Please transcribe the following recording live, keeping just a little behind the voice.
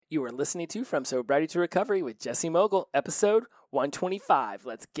You are listening to From Sobriety to Recovery with Jesse Mogul, episode 125.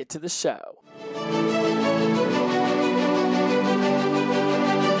 Let's get to the show.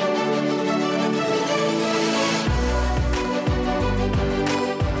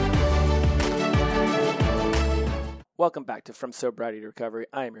 Welcome back to From Sobriety to Recovery.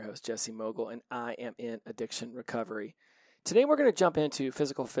 I am your host, Jesse Mogul, and I am in addiction recovery. Today we're going to jump into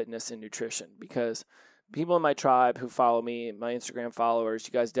physical fitness and nutrition because people in my tribe who follow me, my Instagram followers,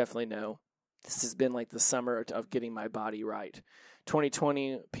 you guys definitely know this has been like the summer of getting my body right.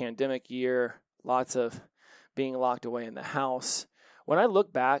 2020, pandemic year, lots of being locked away in the house. When I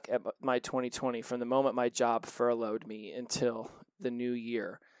look back at my 2020, from the moment my job furloughed me until the new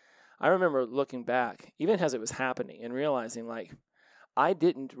year, I remember looking back, even as it was happening, and realizing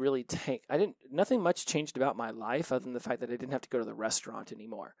nothing much changed about my life other than the fact that I didn't have to go to the restaurant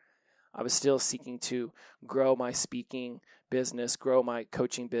anymore. I was still seeking to grow my speaking business, grow my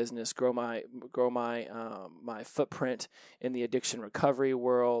coaching business, grow my footprint in the addiction recovery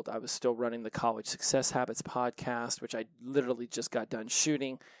world. I was still running the College Success Habits podcast, which I literally just got done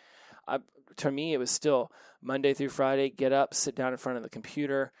shooting. To me, it was still Monday through Friday, get up, sit down in front of the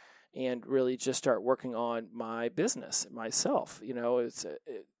computer, and really just start working on my business myself. It's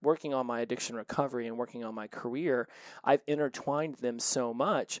working on my addiction recovery and working on my career. I've intertwined them so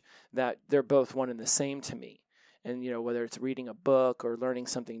much that they're both one and the same to me. And, whether it's reading a book or learning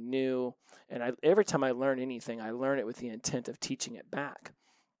something new, and every time I learn anything, I learn it with the intent of teaching it back.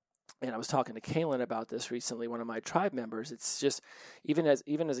 And I was talking to Kaylin about this recently, one of my tribe members. It's just, even as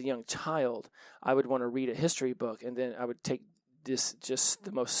a young child, I would want to read a history book, and then I would take just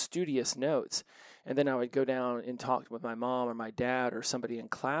the most studious notes. And then I would go down and talk with my mom or my dad or somebody in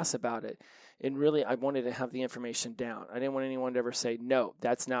class about it. And really, I wanted to have the information down. I didn't want anyone to ever say, no,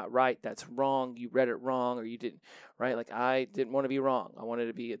 that's not right. That's wrong. You read it wrong, or you didn't, right? Like, I didn't want to be wrong. I wanted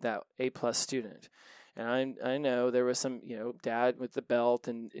to be that A+ student. And I know there was some, dad with the belt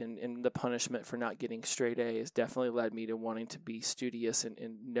and the punishment for not getting straight A's definitely led me to wanting to be studious and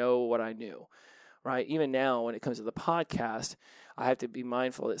know what I knew. Right? Even now, when it comes to the podcast, I have to be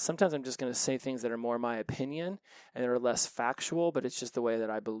mindful that sometimes I'm just going to say things that are more my opinion and that are less factual, but it's just the way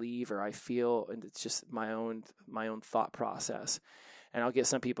that I believe or I feel, and it's just my own thought process. And I'll get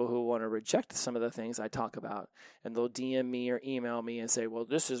some people who want to reject some of the things I talk about, and they'll DM me or email me and say, well,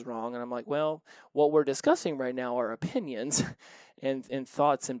 this is wrong. And I'm like, well, what we're discussing right now are opinions and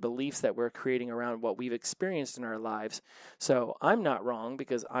thoughts and beliefs that we're creating around what we've experienced in our lives. So I'm not wrong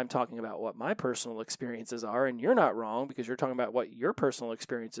because I'm talking about what my personal experiences are, and you're not wrong because you're talking about what your personal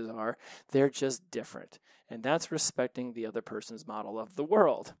experiences are. They're just different. And that's respecting the other person's model of the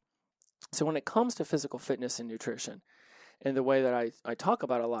world. So when it comes to physical fitness and nutrition, and the way that I talk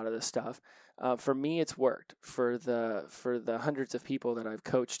about a lot of this stuff, for me, it's worked. For the hundreds of people that I've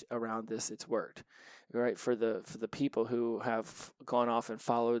coached around this, it's worked. Right? For the people who have gone off and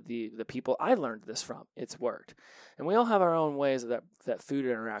followed the people I learned this from, it's worked. And we all have our own ways that food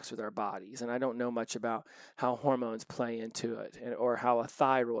interacts with our bodies. And I don't know much about how hormones play into it, or how a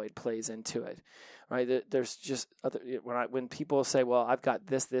thyroid plays into it. Right? There's just when people say, well, I've got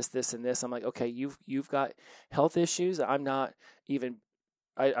this, and this, I'm like, okay, you've got health issues I'm not even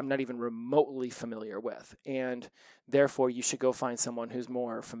remotely familiar with. And therefore, you should go find someone who's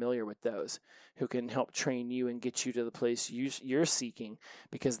more familiar with those, who can help train you and get you to the place you're seeking,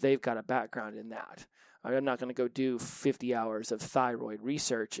 because they've got a background in that. I'm not going to go do 50 hours of thyroid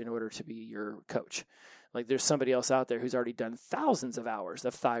research in order to be your coach. Like, there's somebody else out there who's already done thousands of hours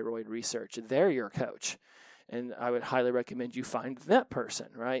of thyroid research. They're your coach. And I would highly recommend you find that person,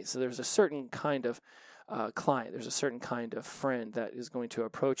 right? So there's a certain kind of client, there's a certain kind of friend that is going to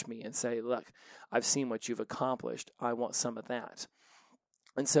approach me and say, look, I've seen what you've accomplished. I want some of that.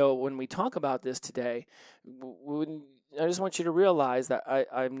 And so when we talk about this today, I just want you to realize that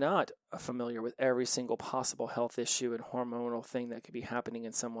I'm not familiar with every single possible health issue and hormonal thing that could be happening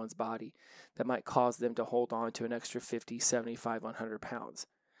in someone's body that might cause them to hold on to an extra 50, 75, 100 pounds.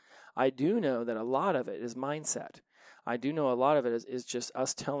 I do know that a lot of it is mindset. I do know a lot of it is just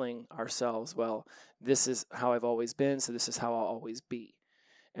us telling ourselves, well, this is how I've always been, so this is how I'll always be.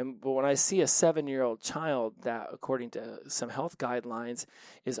 But when I see a 7-year-old child that, according to some health guidelines,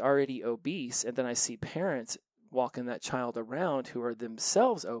 is already obese, and then I see parents walking that child around who are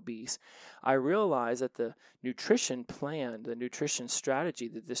themselves obese, I realize that the nutrition plan, the nutrition strategy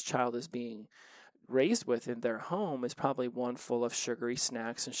that this child is being raised with in their home is probably one full of sugary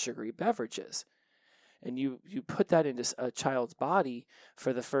snacks and sugary beverages. And you put that into a child's body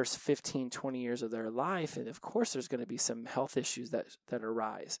for the first 15, 20 years of their life, and of course there's going to be some health issues that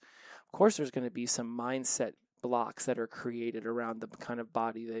arise. Of course there's going to be some mindset blocks that are created around the kind of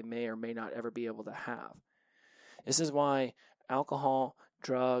body they may or may not ever be able to have. This is why alcohol,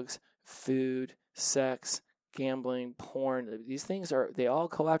 drugs, food, sex, gambling, porn, these things they all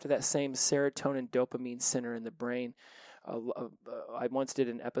go after that same serotonin dopamine center in the brain. I once did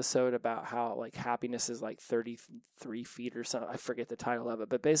an episode about how like happiness is like 33 feet or something. I forget the title of it,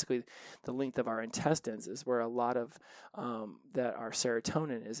 but basically the length of our intestines is where a lot of that our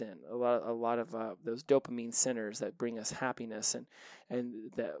serotonin is in. A lot of those dopamine centers that bring us happiness and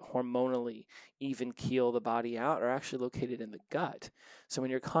that hormonally even keel the body out are actually located in the gut. So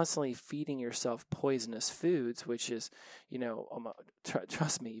when you're constantly feeding yourself poisonous foods, which is,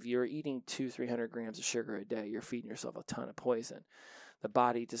 trust me, if you're eating 200-300 grams of sugar a day, you're feeding yourself a ton of poison. The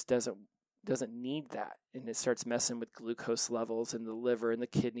body just doesn't need that, and it starts messing with glucose levels, and the liver and the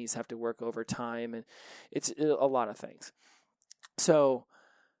kidneys have to work overtime, and it's a lot of things. So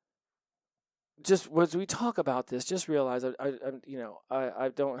just as we talk about this, just realize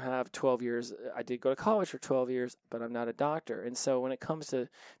I don't have 12 years. I did go to college for 12 years, but I'm not a doctor. And so when it comes to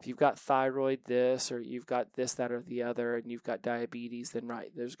if you've got thyroid this, or you've got this, that, or the other, and you've got diabetes, then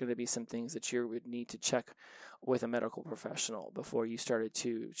right, there's going to be some things that you would need to check with a medical professional before you started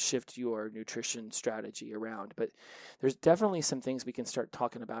to shift your nutrition strategy around. But there's definitely some things we can start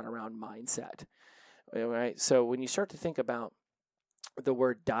talking about around mindset. All right. So when you start to think about the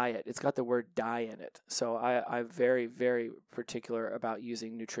word diet, it's got the word die in it. So I'm very, very particular about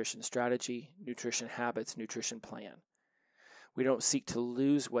using nutrition strategy, nutrition habits, nutrition plan. We don't seek to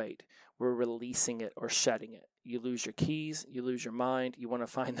lose weight. We're releasing it or shedding it. You lose your keys, you lose your mind, you want to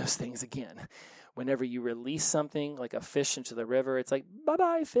find those things again. Whenever you release something like a fish into the river, it's like,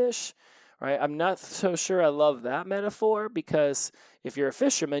 bye-bye, fish. Right? I'm not so sure I love that metaphor, because if you're a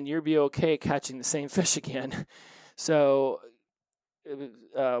fisherman, you'll be okay catching the same fish again. So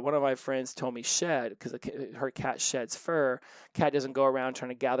one of my friends told me shed, because her cat sheds fur. Cat doesn't go around trying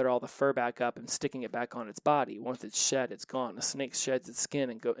to gather all the fur back up and sticking it back on its body. Once it's shed, it's gone. A snake sheds its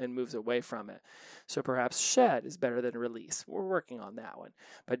skin and moves away from it. So perhaps shed is better than release. We're working on that one.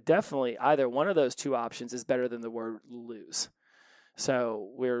 But definitely either one of those two options is better than the word lose. So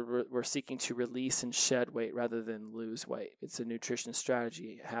we're seeking to release and shed weight rather than lose weight. It's a nutrition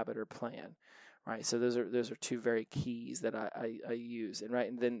strategy, habit, or plan. Right, so those are two very keys that I use,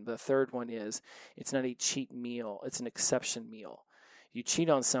 and then the third one is it's not a cheat meal; it's an exception meal. You cheat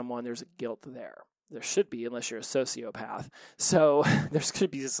on someone, there's a guilt there. There should be, unless you're a sociopath. So there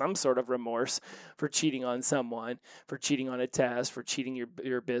should be some sort of remorse for cheating on someone, for cheating on a test, for cheating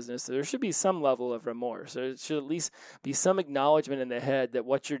your business. So there should be some level of remorse. There should at least be some acknowledgement in the head that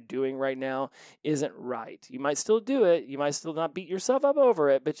what you're doing right now isn't right. You might still do it. You might still not beat yourself up over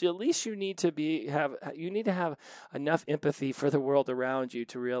it, but at least you need to have enough empathy for the world around you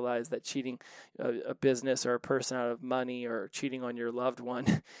to realize that cheating a business or a person out of money, or cheating on your loved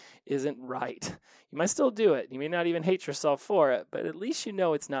one isn't right. You might still do it. You may not even hate yourself for it, but at least you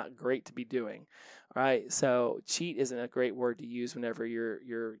know it's not great to be doing. All right. So cheat isn't a great word to use whenever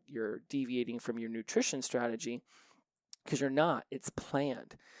you're deviating from your nutrition strategy, because you're not. It's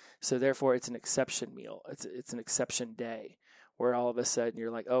planned. So therefore, it's an exception meal. It's an exception day, where all of a sudden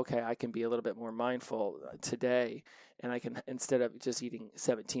you're like, okay, I can be a little bit more mindful today, and I can, instead of just eating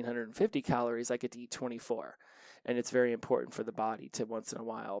 1,750 calories, I get to eat 24. And it's very important for the body to once in a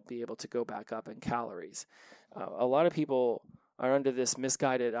while be able to go back up in calories. A lot of people are under this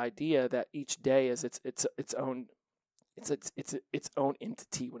misguided idea that each day is its own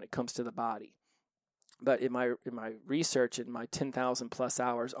entity when it comes to the body. But in my research, in my 10,000 plus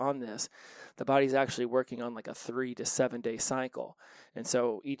hours on this, the body's actually working on like a 3 to 7 day cycle. And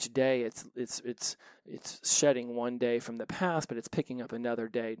so each day it's shedding one day from the past, but it's picking up another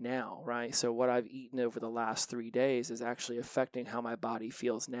day now, right? So what I've eaten over the last 3 days is actually affecting how my body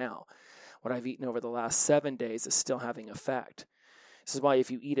feels now. What I've eaten over the last 7 days is still having effect. This is why if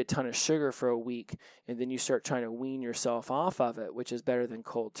you eat a ton of sugar for a week and then you start trying to wean yourself off of it, which is better than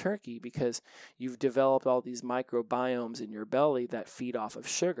cold turkey, because you've developed all these microbiomes in your belly that feed off of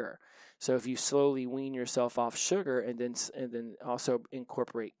sugar. So if you slowly wean yourself off sugar and then also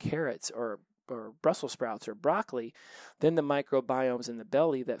incorporate carrots or Brussels sprouts or broccoli, then the microbiomes in the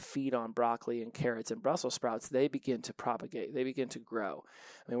belly that feed on broccoli and carrots and Brussels sprouts, they begin to propagate, they begin to grow.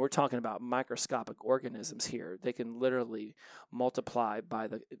 I mean, we're talking about microscopic organisms here. They can literally multiply by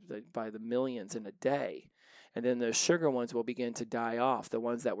the millions in a day. And then the sugar ones will begin to die off, the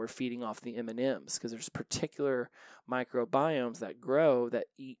ones that we're feeding off the M&Ms, because there's particular microbiomes that grow that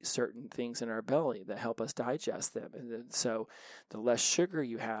eat certain things in our belly that help us digest them. And then, so the less sugar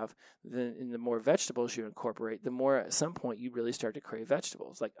you have, and the more vegetables you incorporate, the more at some point you really start to crave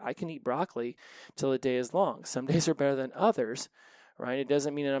vegetables. Like I can eat broccoli till the day is long. Some days are better than others, right? It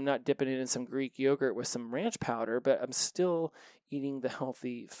doesn't mean that I'm not dipping it in some Greek yogurt with some ranch powder, but I'm still eating the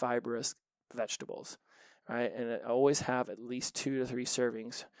healthy, fibrous vegetables, right? And I always have at least 2 to 3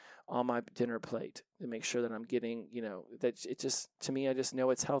 servings on my dinner plate to make sure that I'm getting, that it just, to me, I just know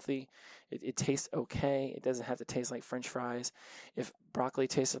it's healthy. It tastes okay. It doesn't have to taste like French fries. If broccoli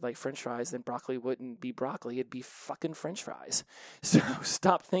tasted like French fries, then broccoli wouldn't be broccoli. It'd be fucking French fries. So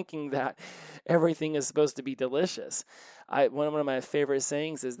stop thinking that everything is supposed to be delicious. One of my favorite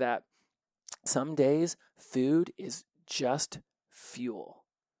sayings is that some days food is just fuel.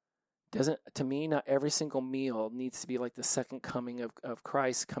 To me, not every single meal needs to be like the second coming of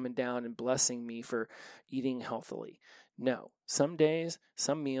Christ coming down and blessing me for eating healthily. No, some days,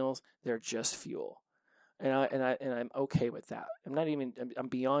 some meals, they're just fuel. And I'm okay with that. I'm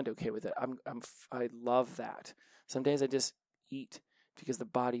beyond okay with it. I love that. Some days I just eat because the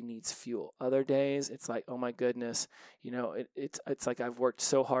body needs fuel. Other days, it's like, oh my goodness, it's like I've worked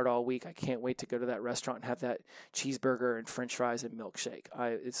so hard all week. I can't wait to go to that restaurant and have that cheeseburger and French fries and milkshake.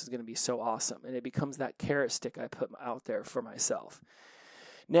 This is going to be so awesome. And it becomes that carrot stick I put out there for myself.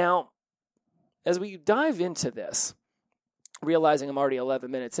 Now, as we dive into this, realizing I'm already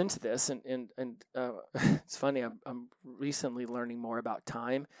 11 minutes into this, and it's funny, I'm recently learning more about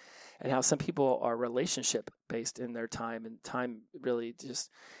time and how some people are relationship based in their time, and time really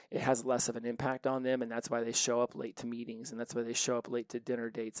just, it has less of an impact on them, and that's why they show up late to meetings, and that's why they show up late to dinner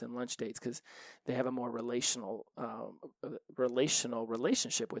dates and lunch dates, because they have a more relational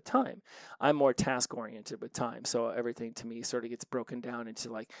relationship with time. I'm more task oriented with time, so everything to me sort of gets broken down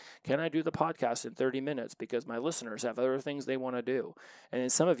into like, can I do the podcast in 30 minutes because my listeners have other things they want to do? And then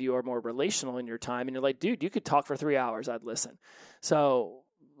some of you are more relational in your time, and you're like, dude, you could talk for 3 hours, I'd listen. So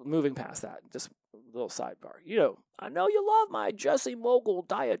moving past that, just a little sidebar. I know you love my Jesse Mogul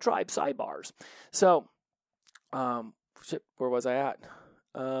diatribe sidebars. So, where was I at?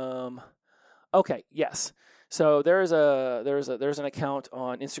 Okay, yes. So there's an account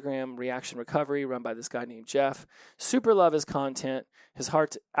on Instagram, Reaction Recovery, run by this guy named Jeff. Super love his content. His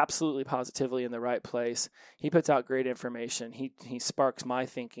heart's absolutely positively in the right place. He puts out great information. He sparks my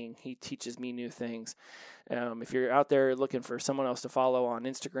thinking. He teaches me new things. If you're out there looking for someone else to follow on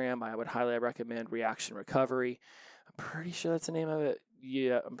Instagram, I would highly recommend Reaction Recovery. I'm pretty sure that's the name of it.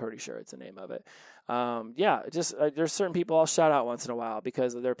 Yeah, I'm pretty sure it's the name of it. There's certain people I'll shout out once in a while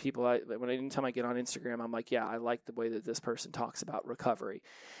because there are people anytime I get on Instagram, I'm like, yeah, I like the way that this person talks about recovery.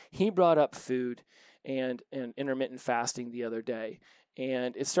 He brought up food and intermittent fasting the other day.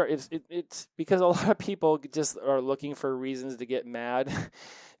 And it's because a lot of people just are looking for reasons to get mad.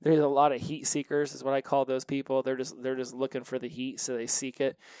 There's a lot of heat seekers is what I call those people. They're just looking for the heat, so they seek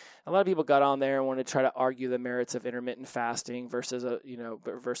it. A lot of people got on there and wanted to try to argue the merits of intermittent fasting versus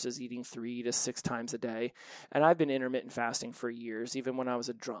eating 3 to 6 times a day. And I've been intermittent fasting for years. Even when I was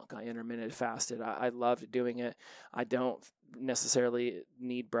a drunk, I intermittent fasted. I loved doing it. I don't necessarily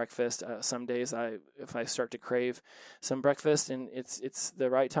need breakfast. Some days if I start to crave some breakfast and it's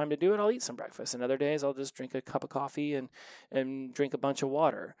the right time to do it, I'll eat some breakfast. And other days I'll just drink a cup of coffee and drink a bunch of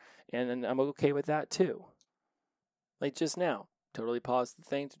water. And I'm okay with that too. Like just now. Totally pause the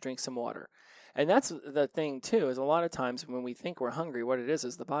thing to drink some water. And that's the thing, too, is a lot of times when we think we're hungry, what it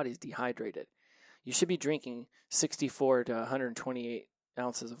is the body's dehydrated. You should be drinking 64 to 128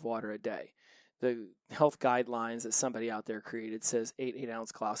 ounces of water a day. The health guidelines that somebody out there created says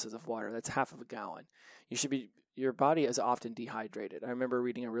 8-ounce glasses of water. That's half of a gallon. Your body is often dehydrated. I remember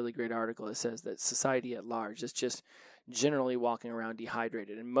reading a really great article that says that society at large is just generally walking around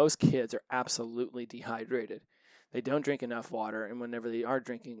dehydrated. And most kids are absolutely dehydrated. They don't drink enough water, and whenever they are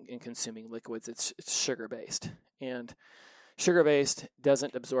drinking and consuming liquids, it's sugar-based. And sugar-based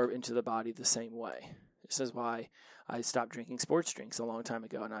doesn't absorb into the body the same way. This is why I stopped drinking sports drinks a long time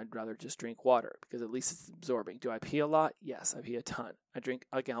ago, and I'd rather just drink water, because at least it's absorbing. Do I pee a lot? Yes, I pee a ton. I drink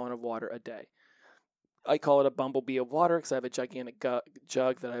a gallon of water a day. I call it a bumblebee of water because I have a gigantic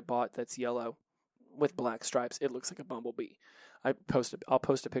jug that I bought that's yellow with black stripes. It looks like a bumblebee. I'll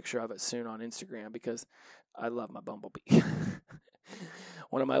post a picture of it soon on Instagram because I love my bumblebee.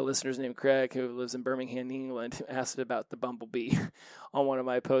 One of my listeners named Craig, who lives in Birmingham, England, asked about the bumblebee on one of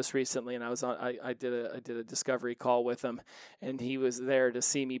my posts recently, and I did a discovery call with him, and he was there to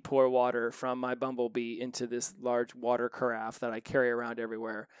see me pour water from my bumblebee into this large water carafe that I carry around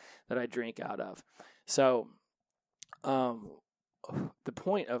everywhere that I drink out of. So The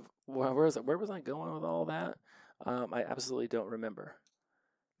point of where was I going with all that? I absolutely don't remember.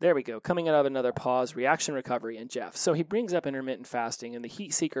 There we go. Coming out of another pause, reaction recovery, and Jeff. So he brings up intermittent fasting, and the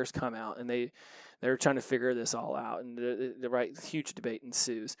heat seekers come out, and they're trying to figure this all out, and the huge debate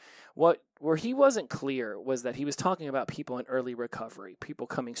ensues. Where he wasn't clear was that he was talking about people in early recovery, people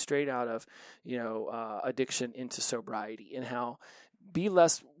coming straight out of addiction into sobriety, and how be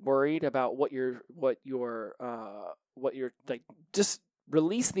less worried about what you're like. Just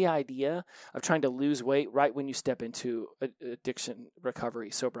release the idea of trying to lose weight right when you step into addiction recovery,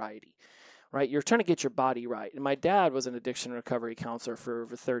 sobriety, right? You're trying to get your body right. And my dad was an addiction recovery counselor for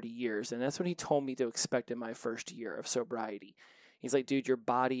over 30 years. And that's what he told me to expect in my first year of sobriety. He's like, dude, your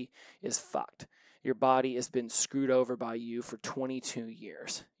body is fucked. Your body has been screwed over by you for 22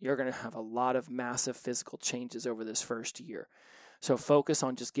 years. You're going to have a lot of massive physical changes over this first year. So focus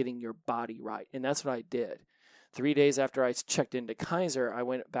on just getting your body right. And that's what I did. 3 days after I checked into Kaiser, I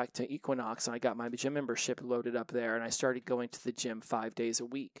went back to Equinox and I got my gym membership loaded up there, and I started going to the gym 5 days a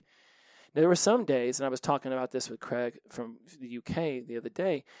week. Now, there were some days, and I was talking about this with Craig from the UK the other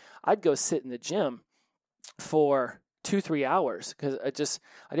day, I'd go sit in the gym for 2-3 hours because I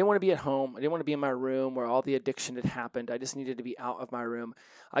didn't want to be at home. I didn't want to be in my room where all the addiction had happened. I just needed to be out of my room.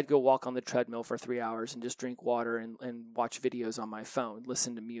 I'd go walk on the treadmill for 3 hours and just drink water and watch videos on my phone,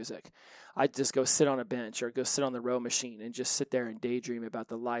 listen to music. I'd just go sit on a bench or go sit on the row machine and just sit there and daydream about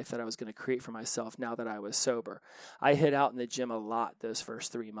the life that I was going to create for myself now that I was sober. I hid out in the gym a lot those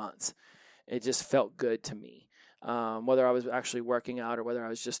first 3 months. It just felt good to me, whether I was actually working out or whether I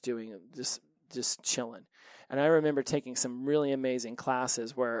was just doing just chilling. And I remember taking some really amazing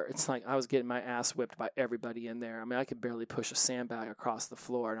classes where it's like I was getting my ass whipped by everybody in there. I mean, I could barely push a sandbag across the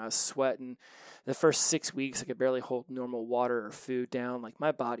floor, and I was sweating. The first 6 weeks, I could barely hold normal water or food down. Like,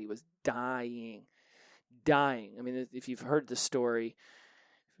 my body was dying. I mean, if you've heard the story,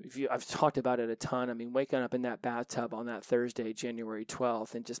 I've talked about it a ton. I mean, waking up in that bathtub on that Thursday, January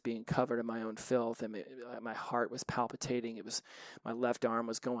 12th, and just being covered in my own filth. I mean, my heart was palpitating. My left arm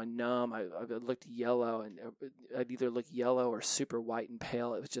was going numb. I looked yellow, and I'd either look yellow or super white and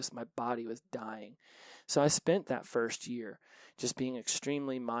pale. It was just, my body was dying. So I spent that first year just being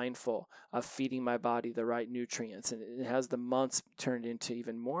extremely mindful of feeding my body the right nutrients. And as the months turned into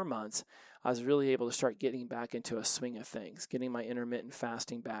even more months, I was really able to start getting back into a swing of things, getting my intermittent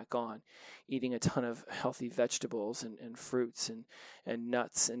fasting back on, eating a ton of healthy vegetables and fruits and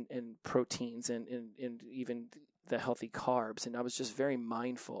nuts and proteins and even the healthy carbs. And I was just very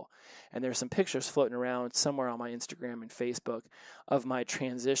mindful. And there's some pictures floating around somewhere on my Instagram and Facebook of my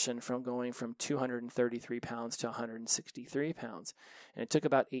transition from going from 233 pounds to 163 pounds. And it took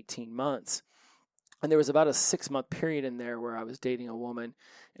about 18 months. And there was about a 6-month period in there where I was dating a woman,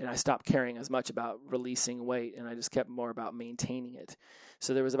 and I stopped caring as much about releasing weight, and I just kept more about maintaining it.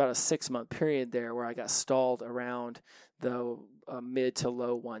 So there was about a 6-month period there where I got stalled around the mid to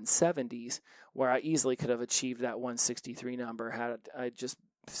low 170s, where I easily could have achieved that 163 number had I just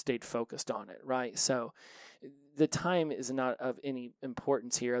stayed focused on it, right? So the time is not of any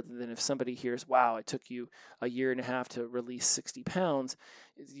importance here other than if somebody hears, wow, it took you a year and a half to release 60 pounds,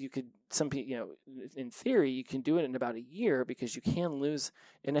 in theory, you can do it in about a year because you can lose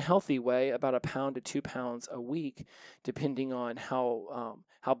in a healthy way about 1 pound to 2 pounds a week, depending on how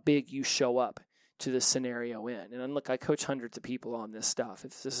big you show up to the scenario in. And look, I coach hundreds of people on this stuff.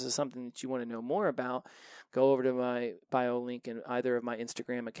 If this is something that you want to know more about, go over to my bio link in either of my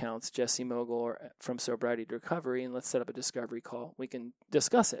Instagram accounts, Jesse Mogul or From Sobriety to Recovery, and let's set up a discovery call. We can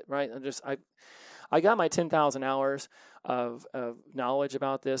discuss it, right? I got my 10,000 hours of knowledge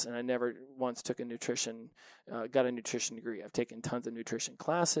about this, and I never once got a nutrition degree. I've taken tons of nutrition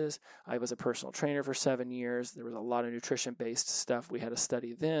classes. I was a personal trainer for 7 years. There was a lot of nutrition-based stuff we had to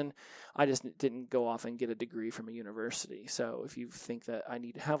study then. I just didn't go off and get a degree from a university. So if you think that I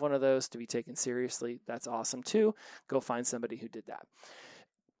need to have one of those to be taken seriously, that's awesome too. Go find somebody who did that.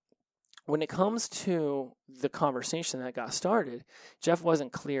 When it comes to the conversation that got started, Jeff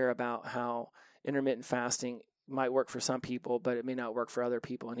wasn't clear about how intermittent fasting might work for some people, but it may not work for other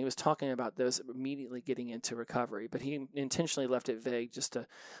people. And he was talking about those immediately getting into recovery, but he intentionally left it vague just to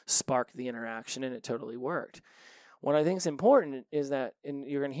spark the interaction, and it totally worked. What I think is important is that, and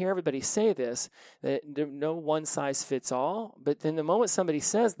you're going to hear everybody say this, that no one size fits all, but then the moment somebody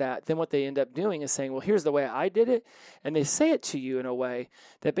says that, then what they end up doing is saying, well, here's the way I did it, and they say it to you in a way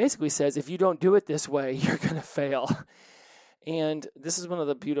that basically says, if you don't do it this way, you're going to fail. And this is one of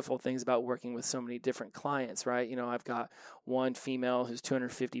the beautiful things about working with so many different clients, right? I've got one female who's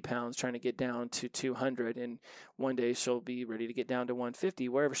 250 pounds trying to get down to 200, and one day she'll be ready to get down to 150,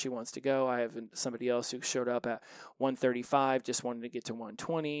 wherever she wants to go. I have somebody else who showed up at 135, just wanted to get to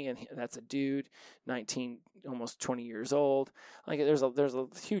 120, and that's a dude, 19, almost 20 years old. Like there's a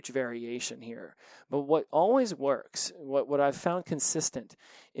huge variation here. But what always works, what I've found consistent,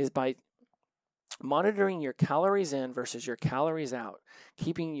 is by monitoring your calories in versus your calories out,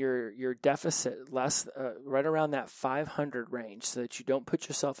 keeping your deficit less, right around that 500 range, so that you don't put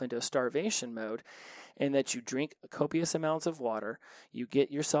yourself into a starvation mode, and that you drink copious amounts of water, you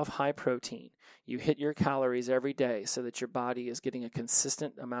get yourself high protein, you hit your calories every day so that your body is getting a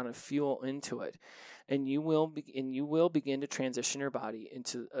consistent amount of fuel into it, and you will begin to transition your body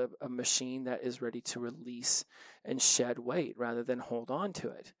into a machine that is ready to release and shed weight rather than hold on to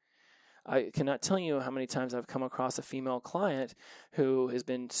it. I cannot tell you how many times I've come across a female client who has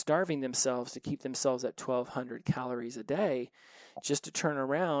been starving themselves to keep themselves at 1,200 calories a day, just to turn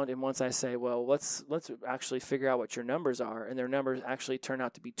around, and once I say, well, let's actually figure out what your numbers are, and their numbers actually turn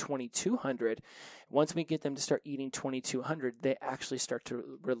out to be 2,200. Once we get them to start eating 2,200, they actually start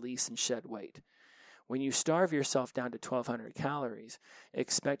to release and shed weight. When you starve yourself down to 1,200 calories,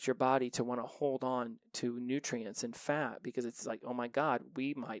 expect your body to want to hold on to nutrients and fat, because it's like, oh my God,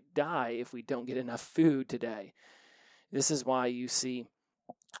 we might die if we don't get enough food today. This is why you see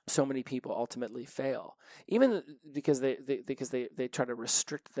so many people ultimately fail, even because they try to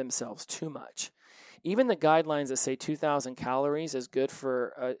restrict themselves too much. Even the guidelines that say 2,000 calories is good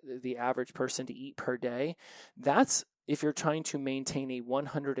for the average person to eat per day, that's if you're trying to maintain a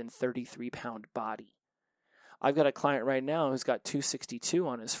 133-pound body. I've got a client right now who's got 262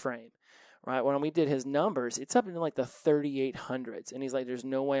 on his frame, right? When we did his numbers, it's up in like the 3,800s. And he's like, there's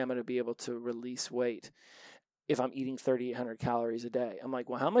no way I'm going to be able to release weight if I'm eating 3,800 calories a day. I'm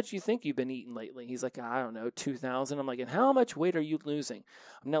like, well, how much do you think you've been eating lately? He's like, I don't know, 2,000. I'm like, and how much weight are you losing?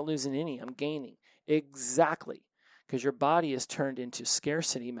 I'm not losing any. I'm gaining. Exactly. Because your body is turned into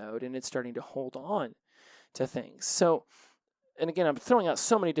scarcity mode and it's starting to hold on to things. So, and again, I'm throwing out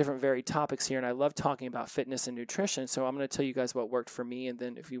so many different varied topics here, and I love talking about fitness and nutrition, so I'm going to tell you guys what worked for me, and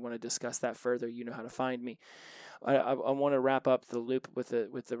then if you want to discuss that further, you know how to find me. I want to wrap up the loop with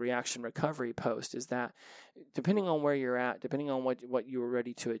the reaction recovery post, is that depending on where you're at, depending on what you were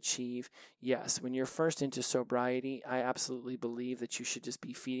ready to achieve, yes, when you're first into sobriety, I absolutely believe that you should just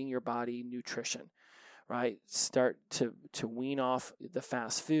be feeding your body nutrition. Right? Start to wean off the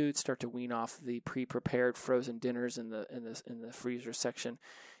fast food, start to wean off the pre-prepared frozen dinners in the freezer section,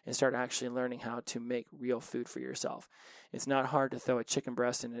 and start actually learning how to make real food for yourself. It's not hard to throw a chicken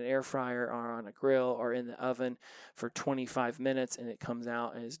breast in an air fryer or on a grill or in the oven for 25 minutes, and it comes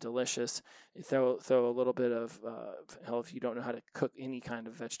out and is delicious. You throw a little bit of hell, if you don't know how to cook any kind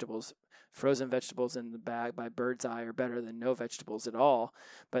of vegetables, frozen vegetables in the bag by Bird's Eye are better than no vegetables at all.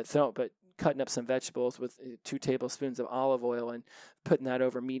 But cutting up some vegetables with 2 tablespoons of olive oil and putting that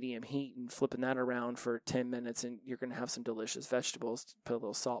over medium heat and flipping that around for 10 minutes, and you're going to have some delicious vegetables. Put a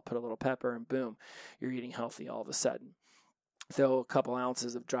little salt, put a little pepper, and boom, you're eating healthy all of a sudden. Throw a couple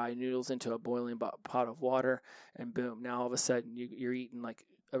ounces of dry noodles into a boiling pot of water, and boom, now all of a sudden you're eating like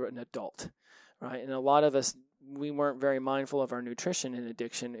an adult, right? And a lot of us, we weren't very mindful of our nutrition in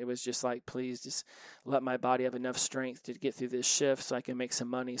addiction. It was just like, please just let my body have enough strength to get through this shift so I can make some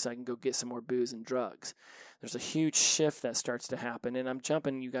money so I can go get some more booze and drugs. There's a huge shift that starts to happen, and I'm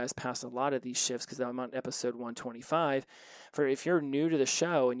jumping you guys past a lot of these shifts because I'm on episode 125. For if you're new to the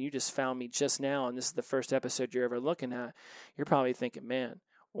show and you just found me just now and this is the first episode you're ever looking at, you're probably thinking, man,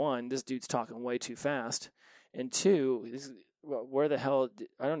 1, this dude's talking way too fast, and 2, where the hell,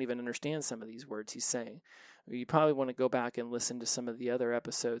 I don't even understand some of these words he's saying. You probably want to go back and listen to some of the other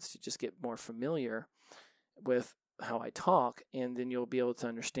episodes to just get more familiar with how I talk, and then you'll be able to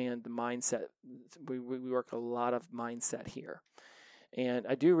understand the mindset. We work a lot of mindset here. And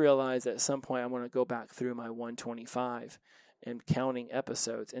I do realize that at some point I want to go back through my 125 and counting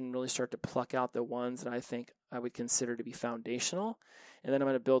episodes and really start to pluck out the ones that I think I would consider to be foundational. And then I'm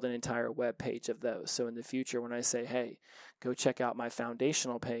going to build an entire web page of those. So in the future, when I say, hey, go check out my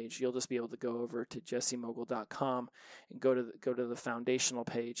foundational page, you'll just be able to go over to jessemogul.com and go to the foundational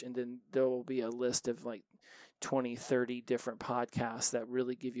page. And then there will be a list of like 20, 30 different podcasts that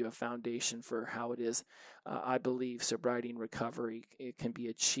really give you a foundation for how it is. I believe sobriety and recovery, it can be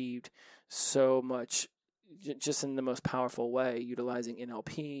achieved so much just in the most powerful way, utilizing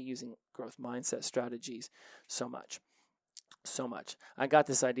NLP, using growth mindset strategies, so much. So much. I got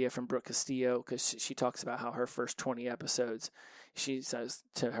this idea from Brooke Castillo because she talks about how her first 20 episodes, she says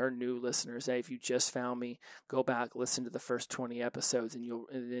to her new listeners, hey, if you just found me, go back, listen to the first 20 episodes, and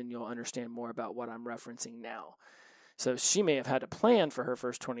then you'll understand more about what I'm referencing now. So she may have had a plan for her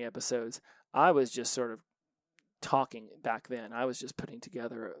first 20 episodes. I was just sort of talking back then. I was just putting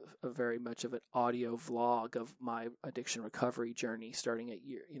together a very much of an audio vlog of my addiction recovery journey starting at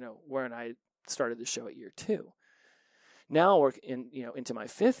when I started the show at year 2. Now we're into my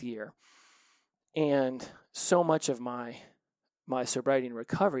 5th year, and so much of my sobriety and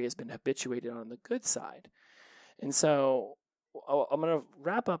recovery has been habituated on the good side. And so I'm going to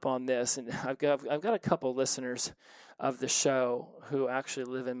wrap up on this, and I've got a couple listeners of the show who actually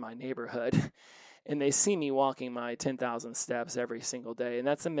live in my neighborhood, and they see me walking my 10,000 steps every single day, and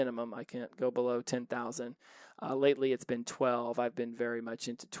that's a minimum. I can't go below 10,000. Lately, it's been 12. I've been very much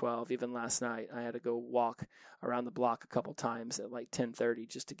into 12. Even last night, I had to go walk around the block a couple times at like 10:30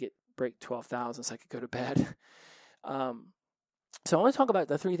 just to break 12,000 so I could go to bed. So I want to talk about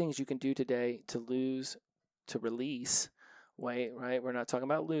the 3 things you can do today to release weight, right? We're not talking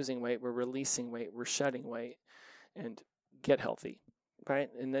about losing weight. We're releasing weight. We're shedding weight and get healthy. Right.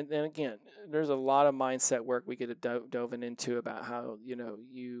 And then again, there's a lot of mindset work we could have dove into about how,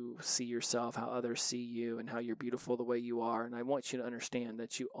 you see yourself, how others see you, and how you're beautiful the way you are. And I want you to understand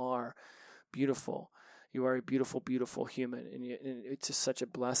that you are beautiful. You are a beautiful, beautiful human. And it's just such a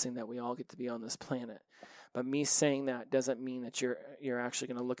blessing that we all get to be on this planet. But me saying that doesn't mean that you're actually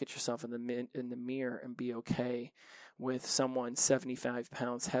going to look at yourself in the mirror and be okay with someone 75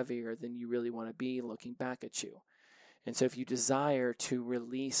 pounds heavier than you really want to be looking back at you. And so if you desire to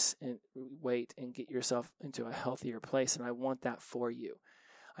release weight and get yourself into a healthier place, and I want that for you.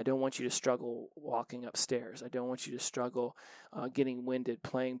 I don't want you to struggle walking upstairs. I don't want you to struggle getting winded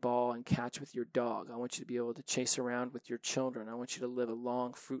playing ball and catch with your dog. I want you to be able to chase around with your children. I want you to live a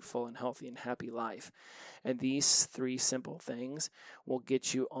long, fruitful, and healthy and happy life. And these 3 simple things will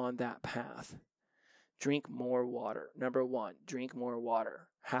get you on that path. Drink more water. Number 1, drink more water.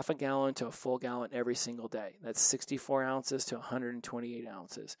 Half a gallon to a full gallon every single day. That's 64 ounces to 128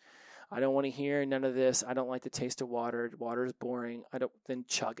 ounces. I don't want to hear none of this. I don't like the taste of water. Water is boring. Then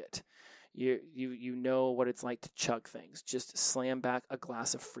chug it. You know what it's like to chug things. Just slam back a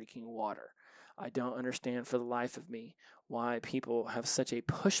glass of freaking water. I don't understand for the life of me why people have such a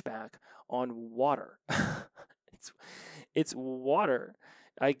pushback on water. It's water.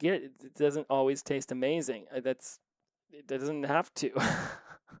 I get it doesn't always taste amazing. It doesn't have to.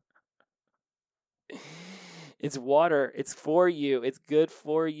 It's water. It's for you. It's good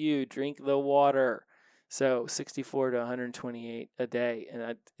for you. Drink the water. So 64 to 128 a day. And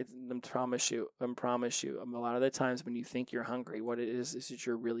I promise you, a lot of the times when you think you're hungry, what it is that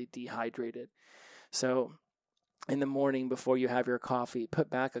you're really dehydrated. So in the morning before you have your coffee, put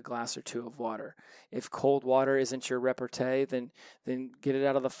back a glass or 2 of water. If cold water isn't your repartee, then get it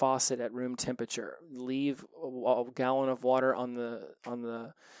out of the faucet at room temperature. Leave a gallon of water on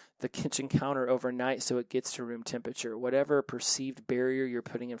the kitchen counter overnight so it gets to room temperature. Whatever perceived barrier you're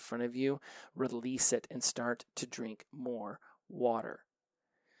putting in front of you, release it and start to drink more water.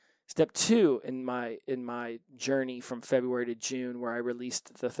 Step 2 in my journey from February to June, where I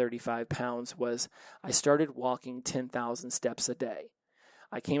released the 35 pounds, was I started walking 10,000 steps a day.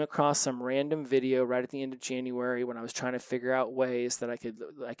 I came across some random video right at the end of January when I was trying to figure out ways that I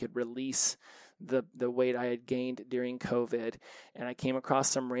could release the weight I had gained during COVID, and I came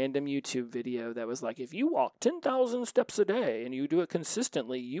across some random YouTube video that was like, if you walk 10,000 steps a day and you do it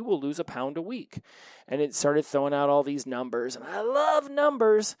consistently, you will lose a pound a week. And it started throwing out all these numbers, and I love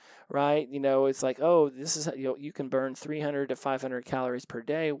numbers, right? It's like, oh, this is you can burn 300 to 500 calories per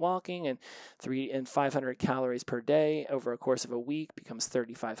day walking, and 500 calories per day over a course of a week becomes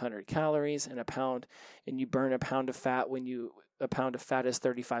 3,500 calories, and you burn a pound of fat a pound of fat is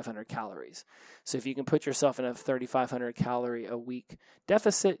 3,500 calories. So if you can put yourself in a 3,500 calorie a week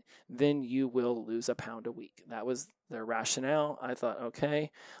deficit, then you will lose a pound a week. That was their rationale. I thought, okay,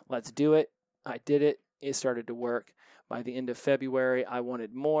 let's do it. I did it. It started to work. By the end of February, I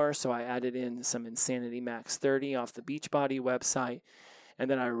wanted more, so I added in some Insanity Max 30 off the Beachbody website, and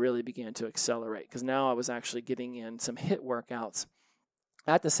then I really began to accelerate because now I was actually getting in some HIIT workouts.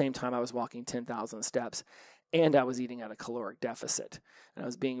 At the same time, I was walking 10,000 steps. And I was eating at a caloric deficit. And I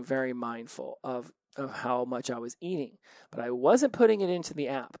was being very mindful of of how much I was eating, but I wasn't putting it into the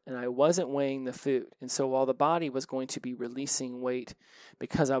app and I wasn't weighing the food. And so while the body was going to be releasing weight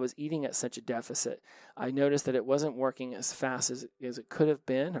because I was eating at such a deficit, I noticed that it wasn't working as fast as it could have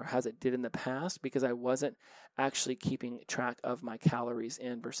been or as it did in the past because I wasn't actually keeping track of my calories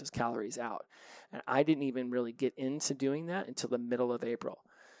in versus calories out. And I didn't even really get into doing that until the middle of April.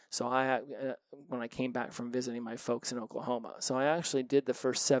 So when I came back from visiting my folks in Oklahoma. So I actually did the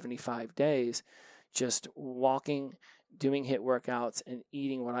first 75 days just walking, doing HIIT workouts, and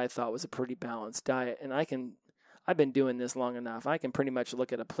eating what I thought was a pretty balanced diet. And I've been doing this long enough. I can pretty much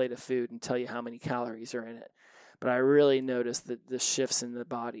look at a plate of food and tell you how many calories are in it. But I really noticed that the shifts in the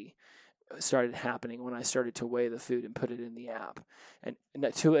body started happening when I started to weigh the food and put it in the app. And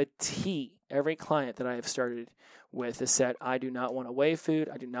to a T, every client that I have started with has said, I do not want to weigh food.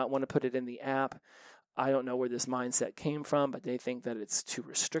 I do not want to put it in the app. I don't know where this mindset came from, but they think that it's too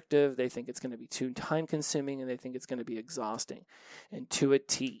restrictive. They think it's going to be too time consuming, and they think it's going to be exhausting. And to a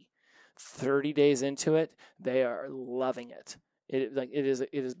T, 30 days into it, they are loving it.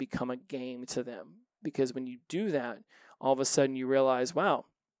 It has become a game to them, because when you do that, all of a sudden you realize, wow,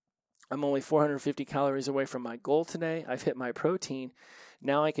 I'm only 450 calories away from my goal today. I've hit my protein.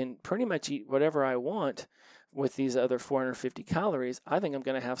 Now I can pretty much eat whatever I want with these other 450 calories. I think I'm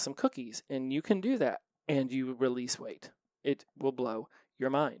going to have some cookies. And you can do that, and you release weight. It will blow your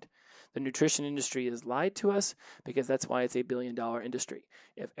mind. The nutrition industry has lied to us because that's why it's $1 billion industry.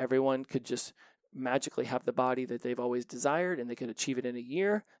 If everyone could just magically have the body that they've always desired and they could achieve it in a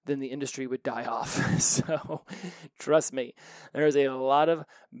year, then the industry would die off. So trust me, there's a lot of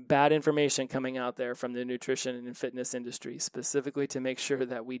bad information coming out there from the nutrition and fitness industry, specifically to make sure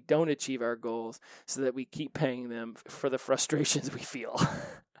that we don't achieve our goals so that we keep paying them for the frustrations we feel.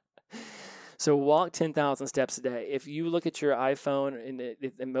 So walk 10,000 steps a day. If you look at your iPhone,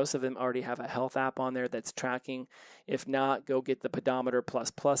 and most of them already have a health app on there that's tracking. If not, go get the Pedometer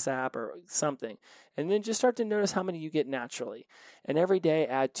Plus app or something. And then just start to notice how many you get naturally. And every day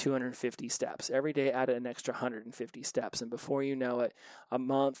add 250 steps. Every day add an extra 150 steps. And before you know it, a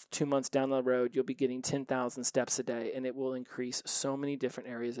month, 2 months down the road, you'll be getting 10,000 steps a day. And it will increase so many different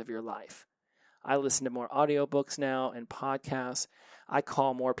areas of your life. I listen to more audiobooks now and podcasts. I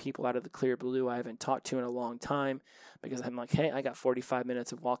call more people out of the clear blue I haven't talked to in a long time because I'm like, hey, I got 45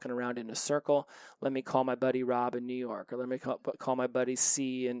 minutes of walking around in a circle. Let me call my buddy Rob in New York, or let me call my buddy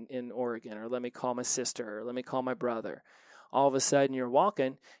C in Oregon, or let me call my sister, or let me call my brother. All of a sudden you're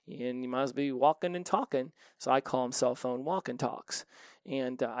walking, and you must be walking and talking. So I call them cell phone walk and talks.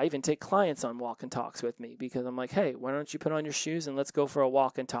 And I even take clients on walk and talks with me because I'm like, hey, why don't you put on your shoes and let's go for a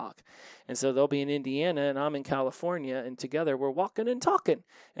walk and talk? And so they'll be in Indiana and I'm in California, and together we're walking and talking.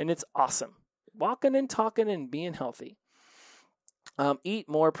 And it's awesome. Walking and talking and being healthy. Eat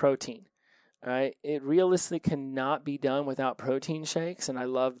more protein. All right. It realistically cannot be done without protein shakes. And I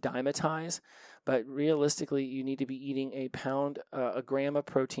love Dymatize. But realistically, you need to be eating a gram of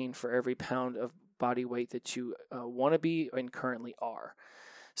protein for every pound of body weight that you want to be and currently are.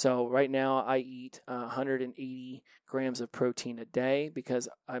 So right now I eat 180 grams of protein a day because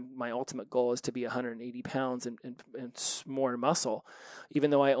my ultimate goal is to be 180 pounds and more muscle, even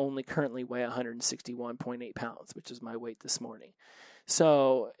though I only currently weigh 161.8 pounds, which is my weight this morning.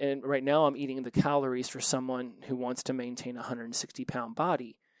 So, and right now I'm eating the calories for someone who wants to maintain a 160-pound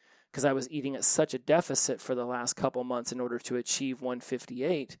body, because I was eating at such a deficit for the last couple months in order to achieve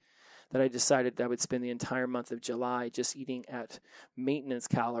 158 that I decided that I would spend the entire month of July just eating at maintenance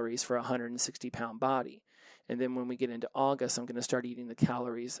calories for a 160-pound body. And then when we get into August, I'm going to start eating the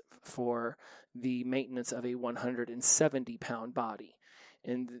calories for the maintenance of a 170-pound body.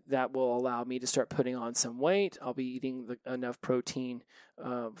 And that will allow me to start putting on some weight. I'll be eating enough protein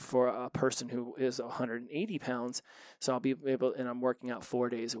for a person who is 180 pounds. So I'll be able, and I'm working out 4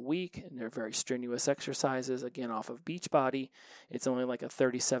 days a week, and they're very strenuous exercises, again, off of Beachbody. It's only like a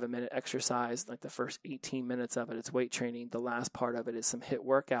 37-minute exercise. Like the first 18 minutes of it, it's weight training. The last part of it is some HIIT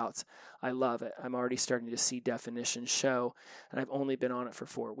workouts. I love it. I'm already starting to see definition show, and I've only been on it for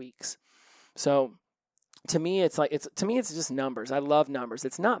 4 weeks. So to me, it's just numbers. I love numbers.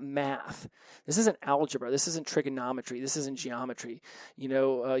 It's not math. This isn't algebra. This isn't trigonometry. This isn't geometry.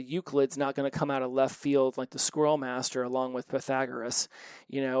 Euclid's not going to come out of left field like the Squirrel Master along with Pythagoras,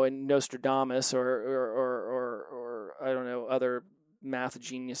 and Nostradamus or I don't know, other math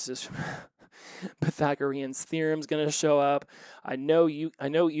geniuses. Pythagorean's theorem's going to show up. I know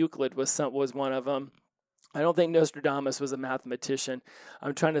Euclid was one of them. I don't think Nostradamus was a mathematician.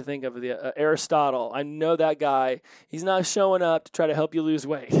 I'm trying to think of the Aristotle. I know that guy. He's not showing up to try to help you lose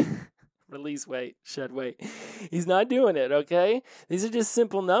weight, release weight, shed weight. He's not doing it, okay? These are just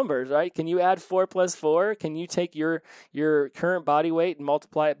simple numbers, right? Can you add 4 plus 4? Can you take your current body weight and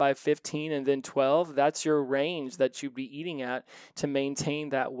multiply it by 15 and then 12? That's your range that you'd be eating at to maintain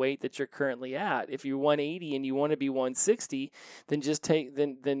that weight that you're currently at. If you're 180 and you want to be 160, then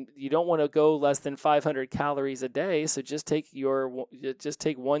then you don't want to go less than 500 calories a day, so just take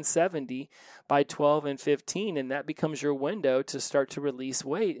 170 by 12 and 15, and that becomes your window to start to release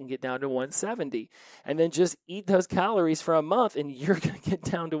weight and get down to 170. And then just eat those calories for a month, and you're going to get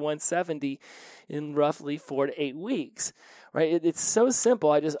down to 170 in roughly 4 to 8 weeks, right? It's so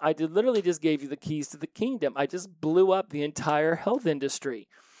simple. I literally just gave you the keys to the kingdom. I just blew up the entire health industry.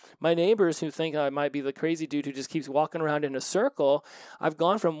 My neighbors who think I might be the crazy dude who just keeps walking around in a circle, I've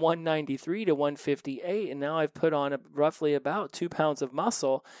gone from 193 to 158, and now I've put on roughly about 2 pounds of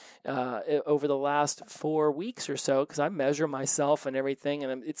muscle over the last 4 weeks or so, because I measure myself and everything,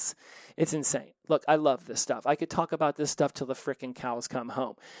 and it's insane. Look, I love this stuff. I could talk about this stuff till the frickin' cows come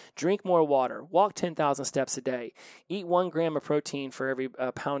home. Drink more water. Walk 10,000 steps a day. Eat 1 gram of protein for every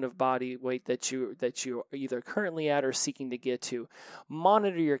pound of body weight that you are either currently at or seeking to get to.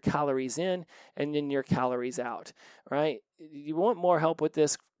 Monitor your calories in and then your calories out, right? You want more help with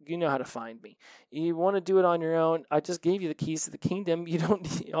this, you know how to find me. You want to do it on your own, I just gave you the keys to the kingdom.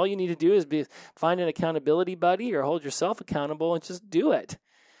 All you need to do is find an accountability buddy or hold yourself accountable and just do it.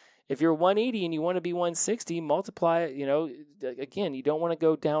 If you're 180 and you want to be 160, multiply it, again, you don't want to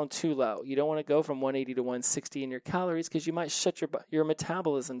go down too low. You don't want to go from 180 to 160 in your calories because you might shut your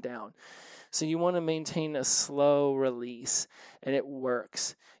metabolism down. So you want to maintain a slow release, and it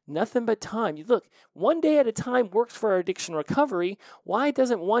works. Nothing but time. Look, 1 day at a time works for our addiction recovery. Why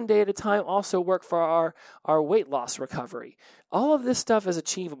doesn't 1 day at a time also work for our weight loss recovery? All of this stuff is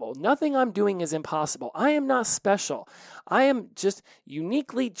achievable. Nothing I'm doing is impossible. I am not special. I am just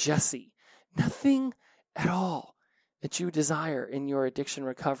uniquely Jesse. Nothing at all that you desire in your addiction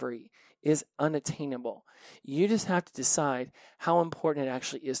recovery is unattainable. You just have to decide how important it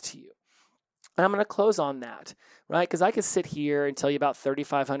actually is to you. And I'm going to close on that, right? Because I could sit here and tell you about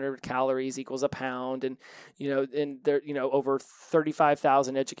 3,500 calories equals a pound, and over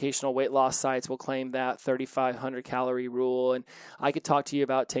 35,000 educational weight loss sites will claim that 3,500 calorie rule. And I could talk to you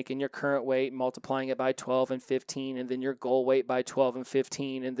about taking your current weight, multiplying it by 12 and 15, and then your goal weight by 12 and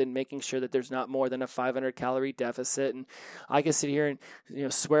 15, and then making sure that there's not more than a 500 calorie deficit. And I could sit here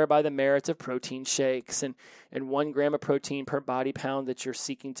and swear by the merits of protein shakes and 1 gram of protein per body pound that you're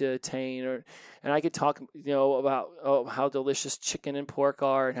seeking to attain, and I could talk, about how delicious chicken and pork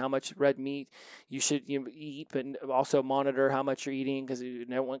are and how much red meat you should eat, but also monitor how much you're eating because you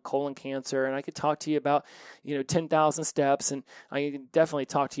don't want colon cancer. And I could talk to you about, 10,000 steps, and I can definitely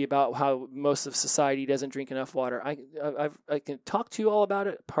talk to you about how most of society doesn't drink enough water. I can talk to you all about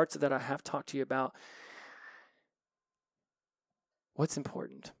it. Parts of that I have talked to you about. What's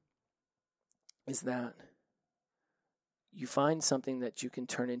important is that you find something that you can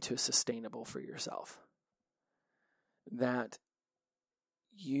turn into sustainable for yourself. That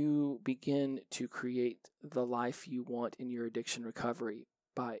you begin to create the life you want in your addiction recovery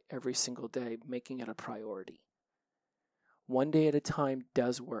by every single day making it a priority. 1 day at a time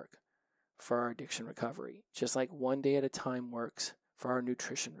does work for our addiction recovery, just like 1 day at a time works for our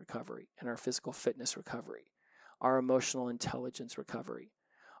nutrition recovery and our physical fitness recovery, our emotional intelligence recovery,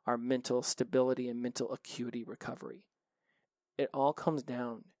 our mental stability and mental acuity recovery. It all comes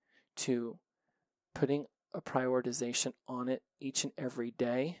down to putting a prioritization on it each and every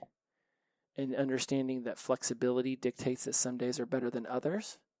day and understanding that flexibility dictates that some days are better than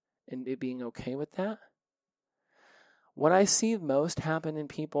others and it being okay with that. What I see most happen in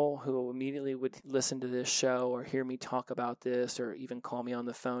people who immediately would listen to this show or hear me talk about this or even call me on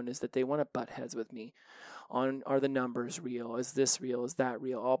the phone is that they want to butt heads with me on, are the numbers real? Is this real? Is that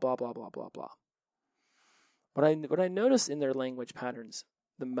real? All blah, blah, blah, blah, blah. What I notice in their language patterns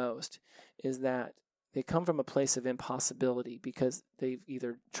the most is that they come from a place of impossibility because they've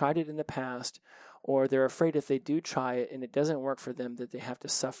either tried it in the past or they're afraid if they do try it and it doesn't work for them that they have to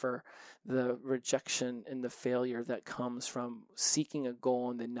suffer the rejection and the failure that comes from seeking a goal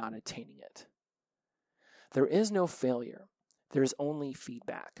and then not attaining it. There is no failure. There's only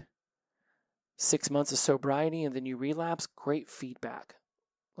feedback. 6 months of sobriety and then you relapse, great feedback.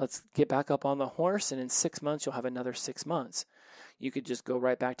 Let's get back up on the horse, and in 6 months, you'll have another 6 months. You could just go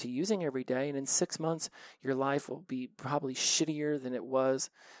right back to using every day, and in 6 months, your life will be probably shittier than it was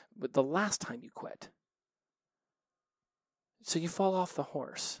the last time you quit. So you fall off the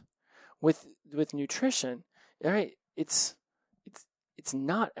horse. With nutrition, all right, it's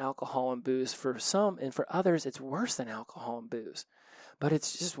not alcohol and booze for some, and for others, it's worse than alcohol and booze. But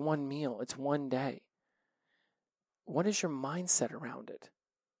it's just one meal. It's 1 day. what is your mindset around it?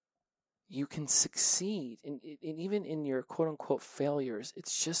 You can succeed. And even in your quote-unquote failures,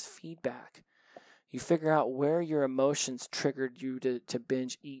 it's just feedback. You figure out where your emotions triggered you to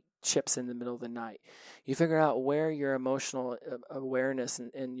binge eat chips in the middle of the night. You figure out where your emotional awareness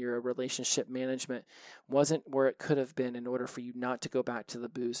and your relationship management wasn't where it could have been in order for you not to go back to the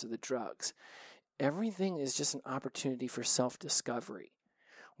booze or the drugs. Everything is just an opportunity for self-discovery.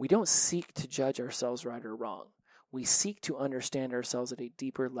 We don't seek to judge ourselves right or wrong. We seek to understand ourselves at a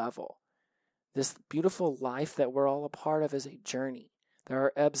deeper level. This beautiful life that we're all a part of is a journey. There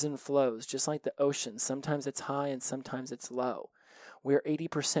are ebbs and flows, just like the ocean. Sometimes it's high and sometimes it's low. We're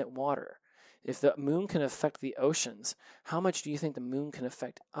 80% water. If the moon can affect the oceans, how much do you think the moon can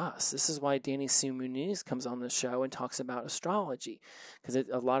affect us? This is why Danny Sue Muniz comes on the show and talks about astrology, because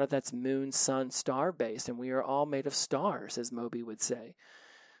a lot of that's moon, sun, star based, and we are all made of stars, as Moby would say.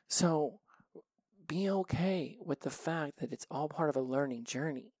 So be okay with the fact that it's all part of a learning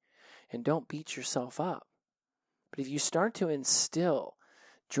journey, and don't beat yourself up. But if you start to instill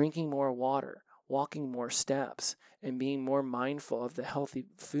drinking more water, walking more steps, and being more mindful of the healthy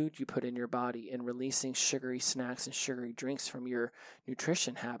food you put in your body and releasing sugary snacks and sugary drinks from your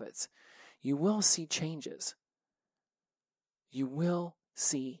nutrition habits, you will see changes. You will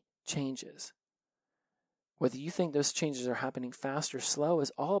see changes. Whether you think those changes are happening fast or slow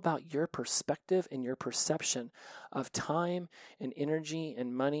is all about your perspective and your perception of time and energy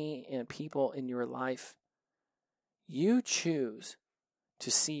and money and people in your life. You choose to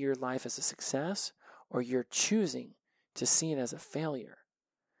see your life as a success, or you're choosing to see it as a failure.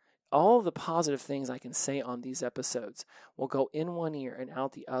 All the positive things I can say on these episodes will go in one ear and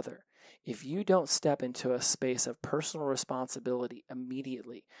out the other if you don't step into a space of personal responsibility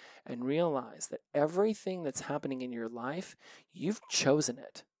immediately and realize that everything that's happening in your life, you've chosen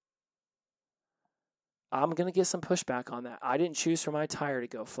it. I'm going to get some pushback on that. I didn't choose for my tire to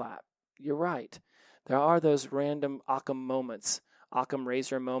go flat. You're right. There are those random Occam moments, Occam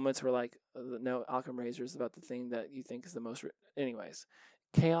razor moments where no, Occam razor is about the thing that you think is the most... Anyways,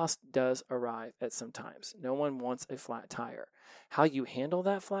 chaos does arrive at some times. No one wants a flat tire. How you handle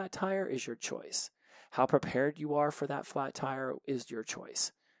that flat tire is your choice. How prepared you are for that flat tire is your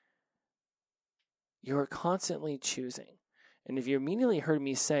choice. You're constantly choosing. And if you immediately heard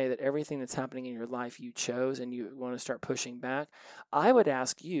me say that everything that's happening in your life you chose and you want to start pushing back, I would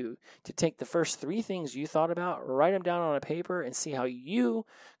ask you to take the first 3 things you thought about, write them down on a paper, and see how you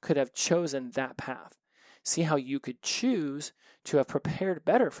could have chosen that path. See how you could choose to have prepared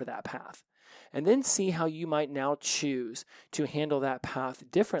better for that path. And then see how you might now choose to handle that path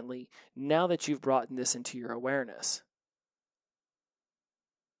differently now that you've brought this into your awareness.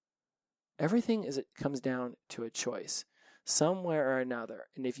 Everything comes down to a choice, somewhere or another.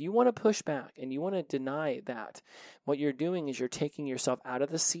 And if you want to push back and you want to deny that, what you're doing is you're taking yourself out of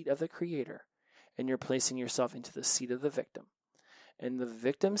the seat of the creator and you're placing yourself into the seat of the victim. And the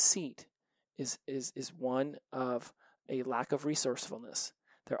victim seat is one of a lack of resourcefulness.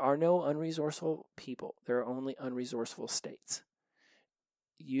 There are no unresourceful people. There are only unresourceful states.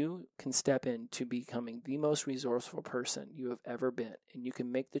 You can step into becoming the most resourceful person you have ever been, and you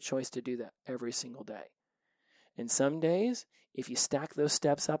can make the choice to do that every single day. And some days, if you stack those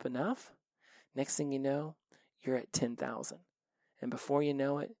steps up enough, next thing you know, you're at 10,000. And before you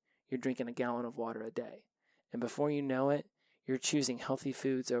know it, you're drinking a gallon of water a day. And before you know it, you're choosing healthy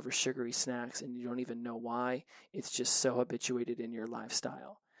foods over sugary snacks and you don't even know why. It's just so habituated in your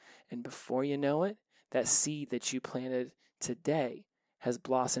lifestyle. And before you know it, that seed that you planted today has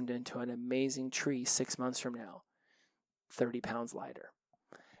blossomed into an amazing tree 6 months from now, 30 pounds lighter.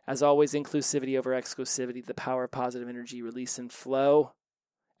 As always, inclusivity over exclusivity, the power of positive energy, release and flow.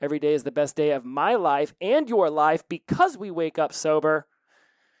 Every day is the best day of my life and your life because we wake up sober.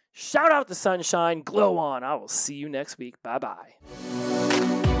 Shout out the sunshine, glow on. I will see you next week. Bye-bye.